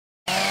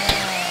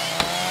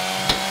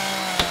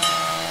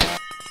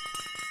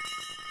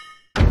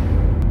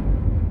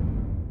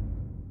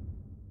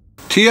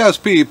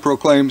TSP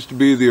proclaims to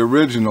be the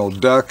original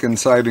deck and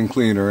siding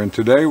cleaner, and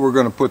today we're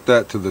going to put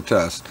that to the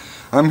test.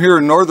 I'm here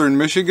in northern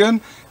Michigan,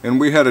 and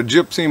we had a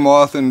gypsy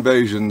moth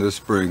invasion this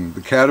spring.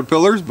 The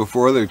caterpillars,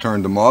 before they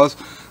turned to moths,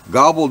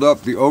 gobbled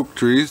up the oak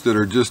trees that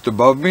are just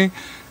above me,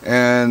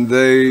 and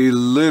they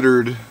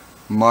littered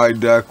my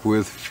deck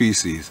with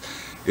feces.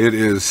 It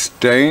is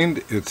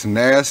stained, it's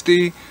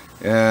nasty,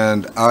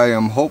 and I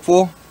am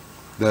hopeful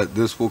that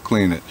this will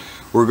clean it.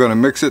 We're going to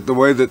mix it the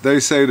way that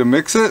they say to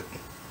mix it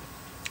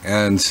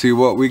and see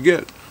what we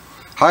get.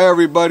 Hi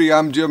everybody,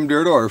 I'm Jim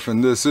Deerdorf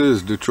and this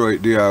is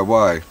Detroit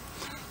DIY.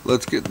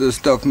 Let's get this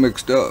stuff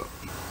mixed up.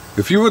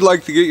 If you would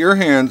like to get your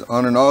hands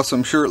on an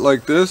awesome shirt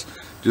like this,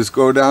 just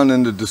go down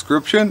in the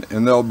description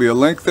and there'll be a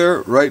link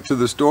there right to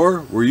the store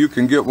where you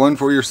can get one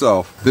for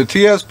yourself. The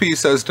TSP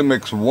says to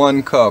mix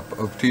 1 cup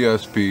of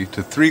TSP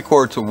to 3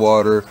 quarts of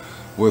water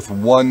with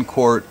 1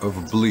 quart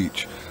of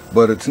bleach.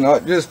 But it's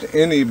not just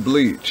any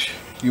bleach.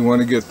 You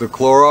want to get the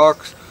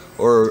Clorox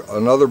or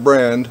another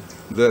brand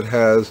that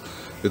has,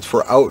 it's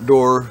for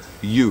outdoor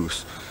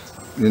use.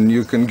 And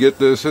you can get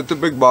this at the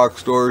big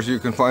box stores. You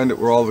can find it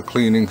where all the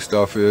cleaning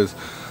stuff is.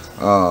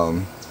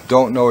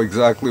 Don't know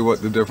exactly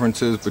what the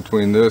difference is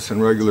between this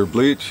and regular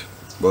bleach,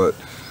 but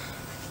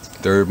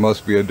there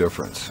must be a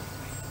difference.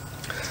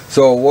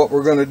 So what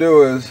we're going to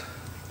do is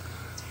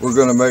we're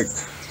going to make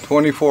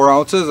 24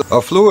 ounces.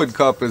 A fluid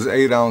cup is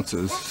 8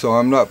 ounces, so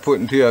I'm not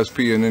putting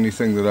TSP in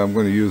anything that I'm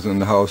going to use in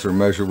the house or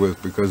measure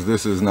with, because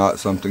this is not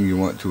something you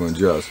want to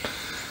ingest.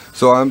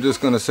 So I'm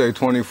just going to say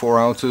 24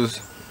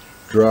 ounces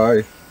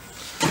dry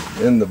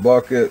in the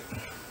bucket.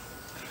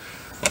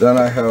 Then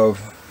I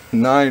have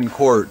 9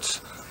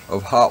 quarts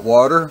of hot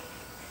water.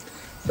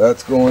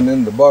 That's going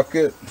in the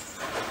bucket.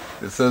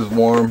 It says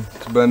warm.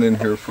 It's been in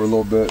here for a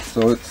little bit,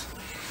 so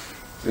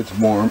it's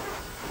warm.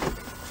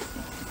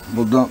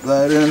 We'll dump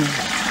that in.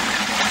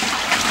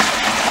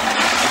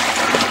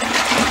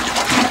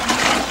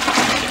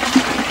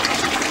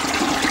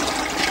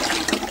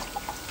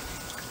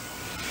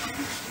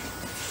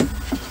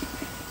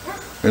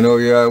 And oh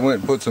yeah, I went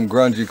and put some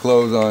grungy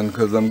clothes on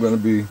because I'm going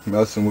to be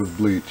messing with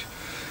bleach.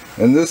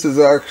 And this is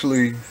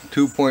actually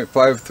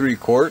 2.53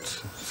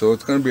 quarts, so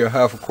it's going to be a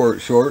half a quart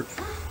short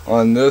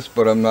on this,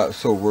 but I'm not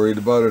so worried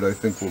about it. I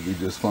think we'll be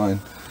just fine.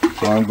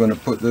 So I'm going to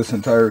put this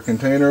entire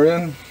container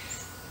in.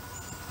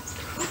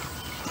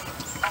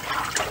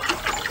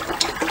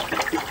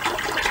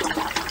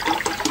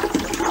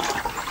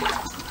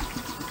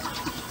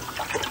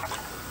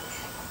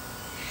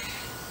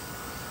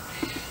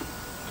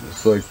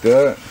 Just like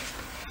that.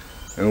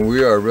 And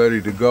we are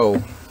ready to go.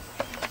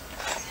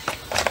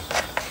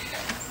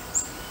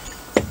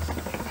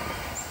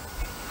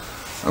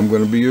 I'm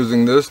going to be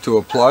using this to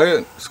apply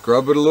it,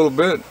 scrub it a little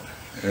bit,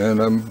 and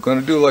I'm going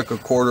to do like a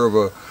quarter of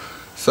a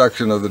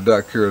section of the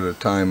deck here at a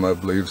time, I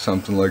believe,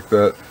 something like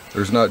that.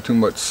 There's not too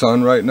much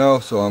sun right now,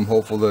 so I'm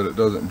hopeful that it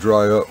doesn't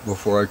dry up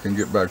before I can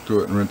get back to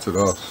it and rinse it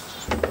off.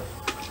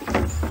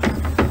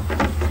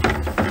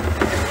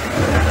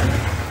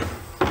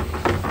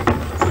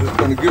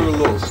 Going to give it a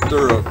little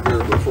stir up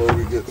here before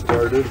we get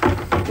started.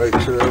 Make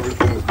sure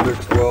everything is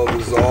mixed well,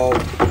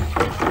 dissolved.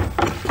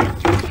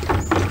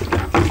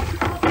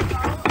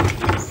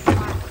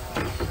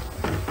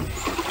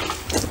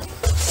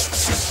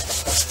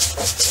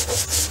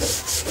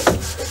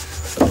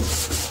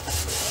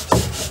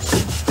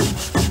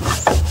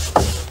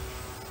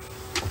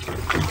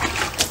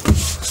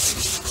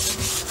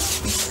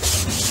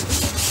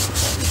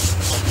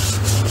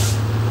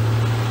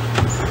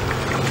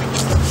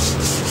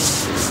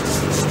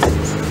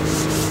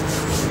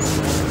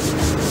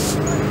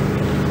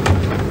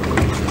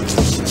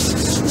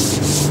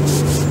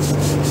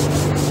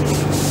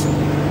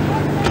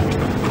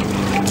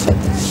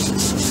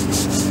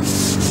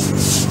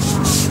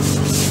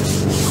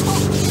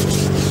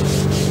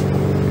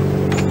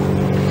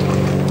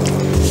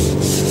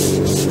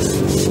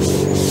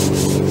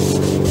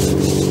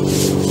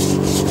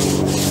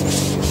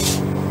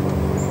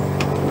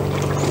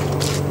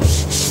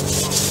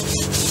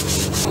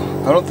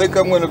 I don't think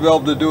I'm going to be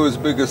able to do as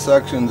big a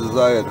sections as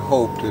I had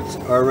hoped. It's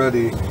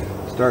already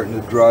starting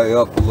to dry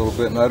up a little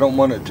bit, and I don't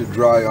want it to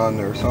dry on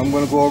there. So I'm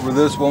going to go over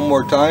this one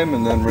more time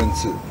and then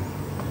rinse it.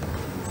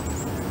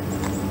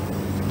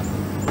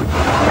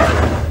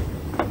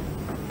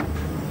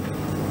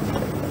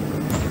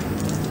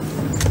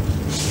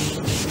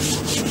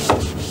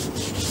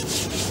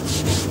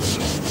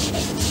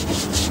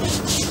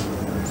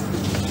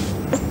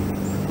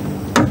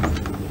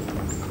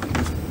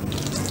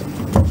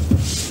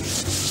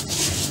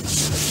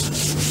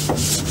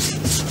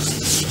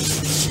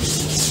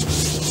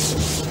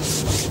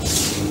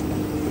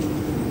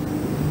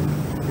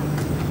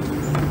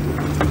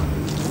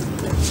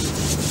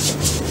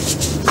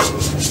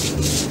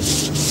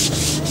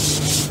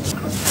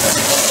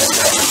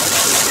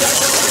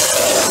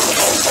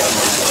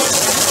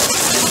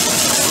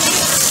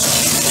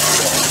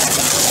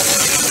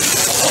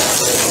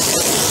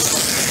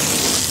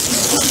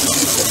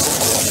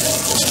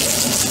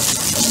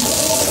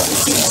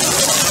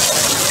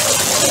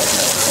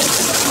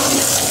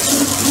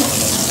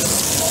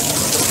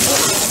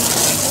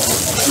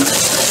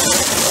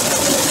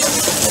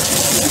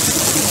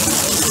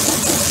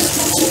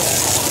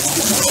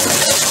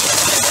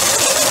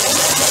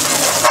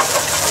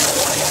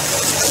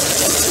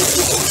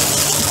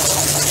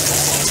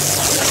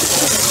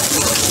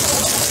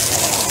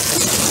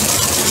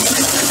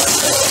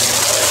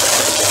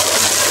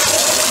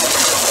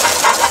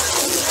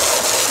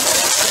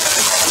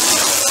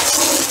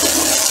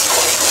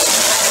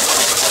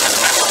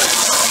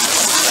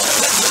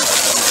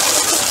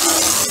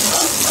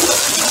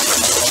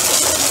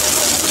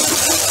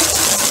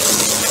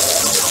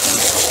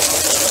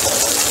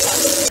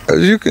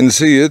 As you can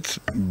see, it's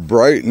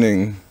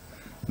brightening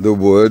the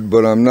wood,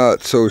 but I'm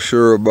not so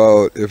sure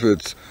about if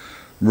it's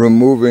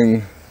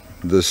removing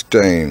the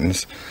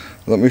stains.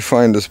 Let me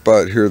find a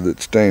spot here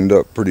that's stained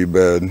up pretty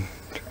bad.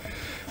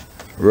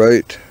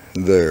 Right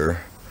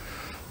there.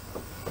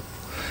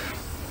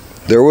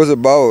 There was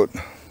about,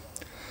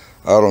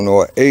 I don't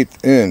know, an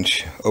 1/8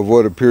 inch of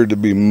what appeared to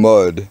be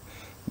mud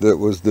that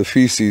was the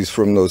feces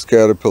from those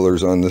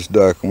caterpillars on this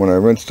deck. When I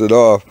rinsed it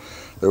off,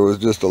 there was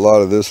just a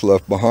lot of this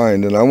left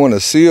behind, and I want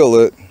to seal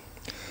it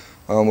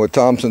with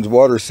Thompson's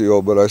water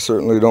seal, but I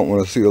certainly don't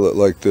want to seal it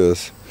like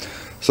this.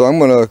 So I'm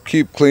going to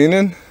keep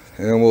cleaning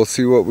and we'll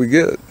see what we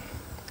get.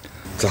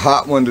 It's a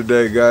hot one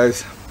today,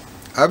 guys.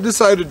 I've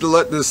decided to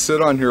let this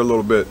sit on here a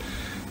little bit.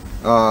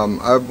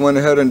 I've went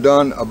ahead and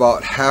done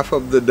about half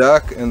of the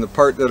deck, and the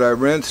part that I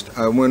rinsed,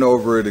 I went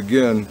over it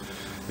again.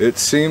 It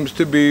seems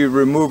to be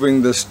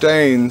removing the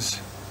stains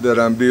that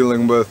I'm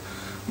dealing with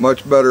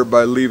much better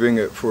by leaving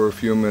it for a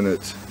few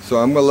minutes. So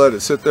I'm going to let it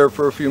sit there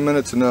for a few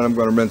minutes and then I'm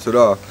going to rinse it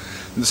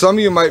off. And some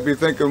of you might be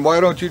thinking, why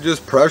don't you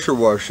just pressure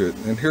wash it?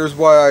 And here's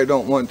why I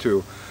don't want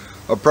to.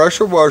 A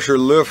pressure washer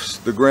lifts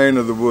the grain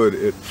of the wood,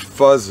 it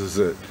fuzzes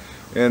it,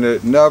 and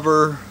it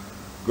never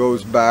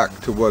goes back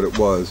to what it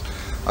was.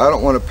 I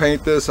don't want to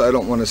paint this, I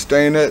don't want to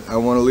stain it, I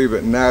want to leave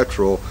it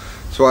natural.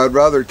 So I'd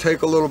rather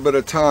take a little bit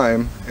of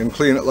time and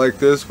clean it like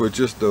this with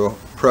just the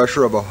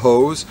pressure of a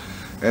hose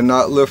and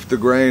not lift the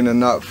grain and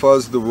not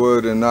fuzz the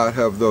wood and not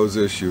have those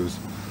issues.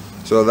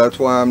 So that's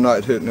why I'm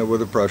not hitting it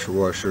with a pressure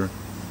washer.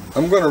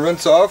 I'm going to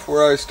rinse off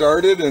where I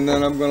started, and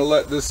then I'm going to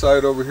let this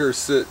side over here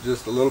sit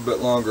just a little bit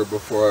longer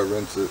before I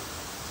rinse it.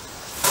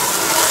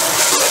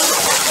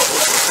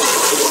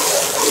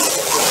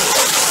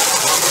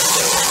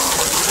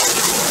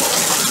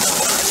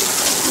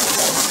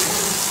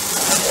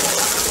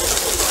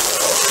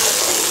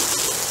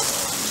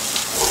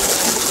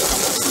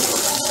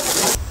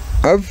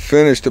 I've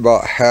finished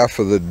about half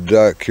of the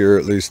deck here,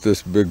 at least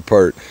this big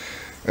part,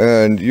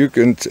 and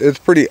it's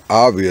pretty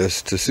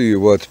obvious to see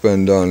what's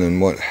been done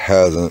and what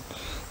hasn't.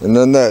 And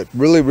then that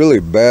really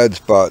bad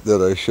spot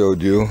that I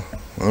showed you,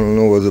 I don't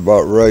know, was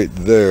about right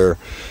there,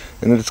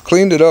 and it's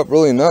cleaned it up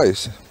really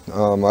nice.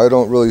 I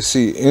don't really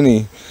see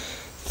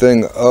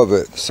anything of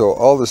it, so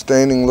all the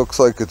staining looks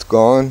like it's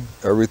gone,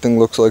 everything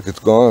looks like it's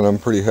gone. I'm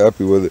pretty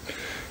happy with it,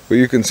 but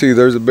you can see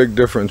there's a big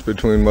difference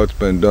between what's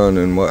been done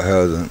and what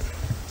hasn't.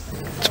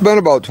 It's been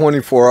about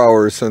 24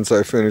 hours since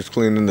I finished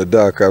cleaning the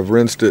deck. I've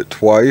rinsed it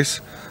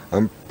twice.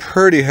 I'm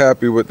pretty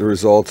happy with the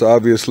results,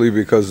 obviously,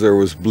 because there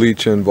was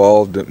bleach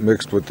involved that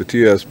mixed with the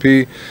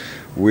TSP.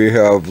 We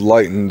have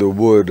lightened the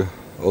wood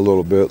a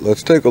little bit.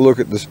 Let's take a look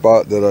at the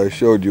spot that I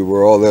showed you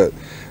where all that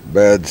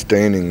bad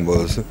staining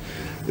was.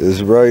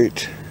 Is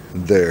right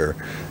there.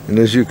 And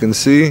as you can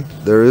see,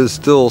 there is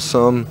still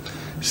some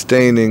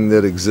staining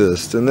that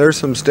exists. And there's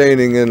some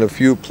staining in a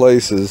few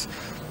places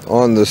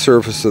on the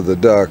surface of the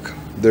deck.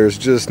 There's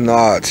just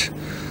not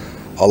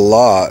a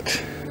lot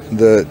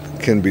that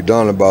can be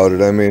done about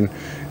it. I mean,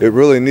 it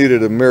really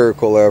needed a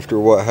miracle after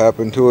what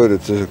happened to it.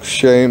 It's a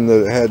shame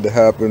that it had to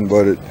happen,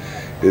 but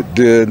it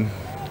did.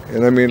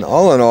 And I mean,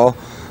 all in all,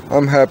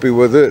 I'm happy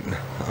with it.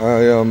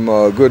 I am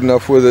good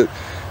enough with it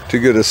to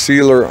get a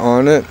sealer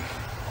on it,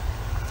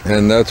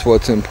 and that's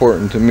what's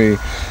important to me.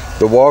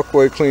 The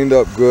walkway cleaned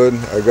up good.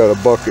 I got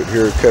a bucket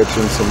here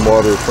catching some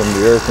water from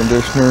the air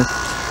conditioner.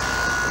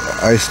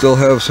 I still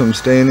have some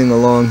staining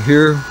along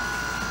here.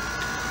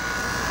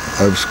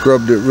 I've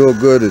scrubbed it real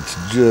good. It's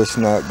just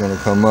not going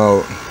to come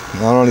out.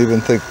 I don't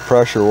even think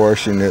pressure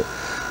washing it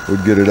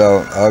would get it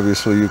out.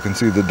 Obviously, you can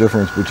see the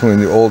difference between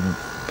the old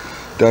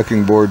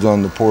decking boards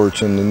on the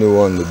porch and the new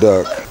on the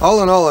deck.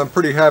 All in all, I'm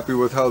pretty happy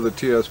with how the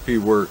TSP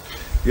worked.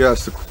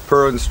 Yes,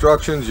 per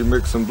instructions, you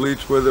mix some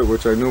bleach with it,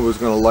 which I knew was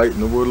going to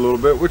lighten the wood a little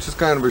bit, which is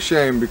kind of a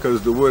shame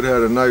because the wood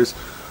had a nice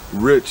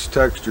rich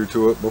texture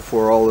to it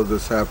before all of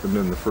this happened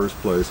in the first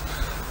place.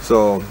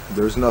 So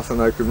there's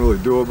nothing I can really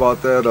do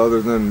about that other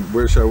than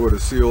wish I would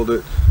have sealed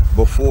it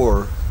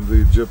before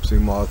the gypsy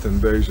moth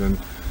invasion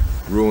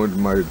ruined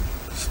my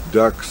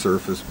deck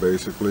surface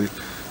basically.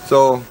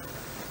 So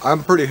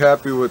I'm pretty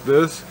happy with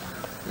this,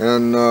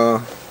 and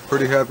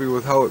pretty happy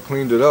with how it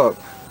cleaned it up.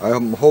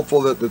 I'm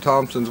hopeful that the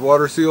Thompson's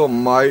water seal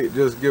might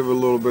just give it a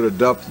little bit of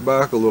depth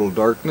back, a little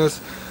darkness.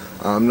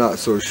 I'm not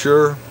so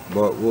sure,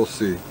 but we'll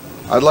see.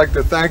 I'd like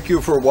to thank you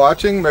for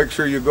watching. Make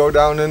sure you go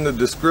down in the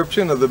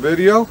description of the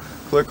video,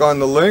 click on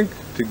the link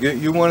to get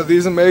you one of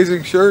these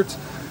amazing shirts.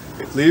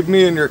 Leave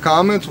me in your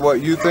comments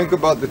what you think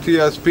about the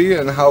TSP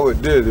and how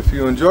it did. If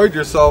you enjoyed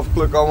yourself,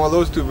 click on one of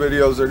those two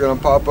videos. They're going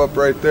to pop up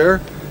right there,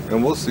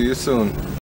 and we'll see you soon.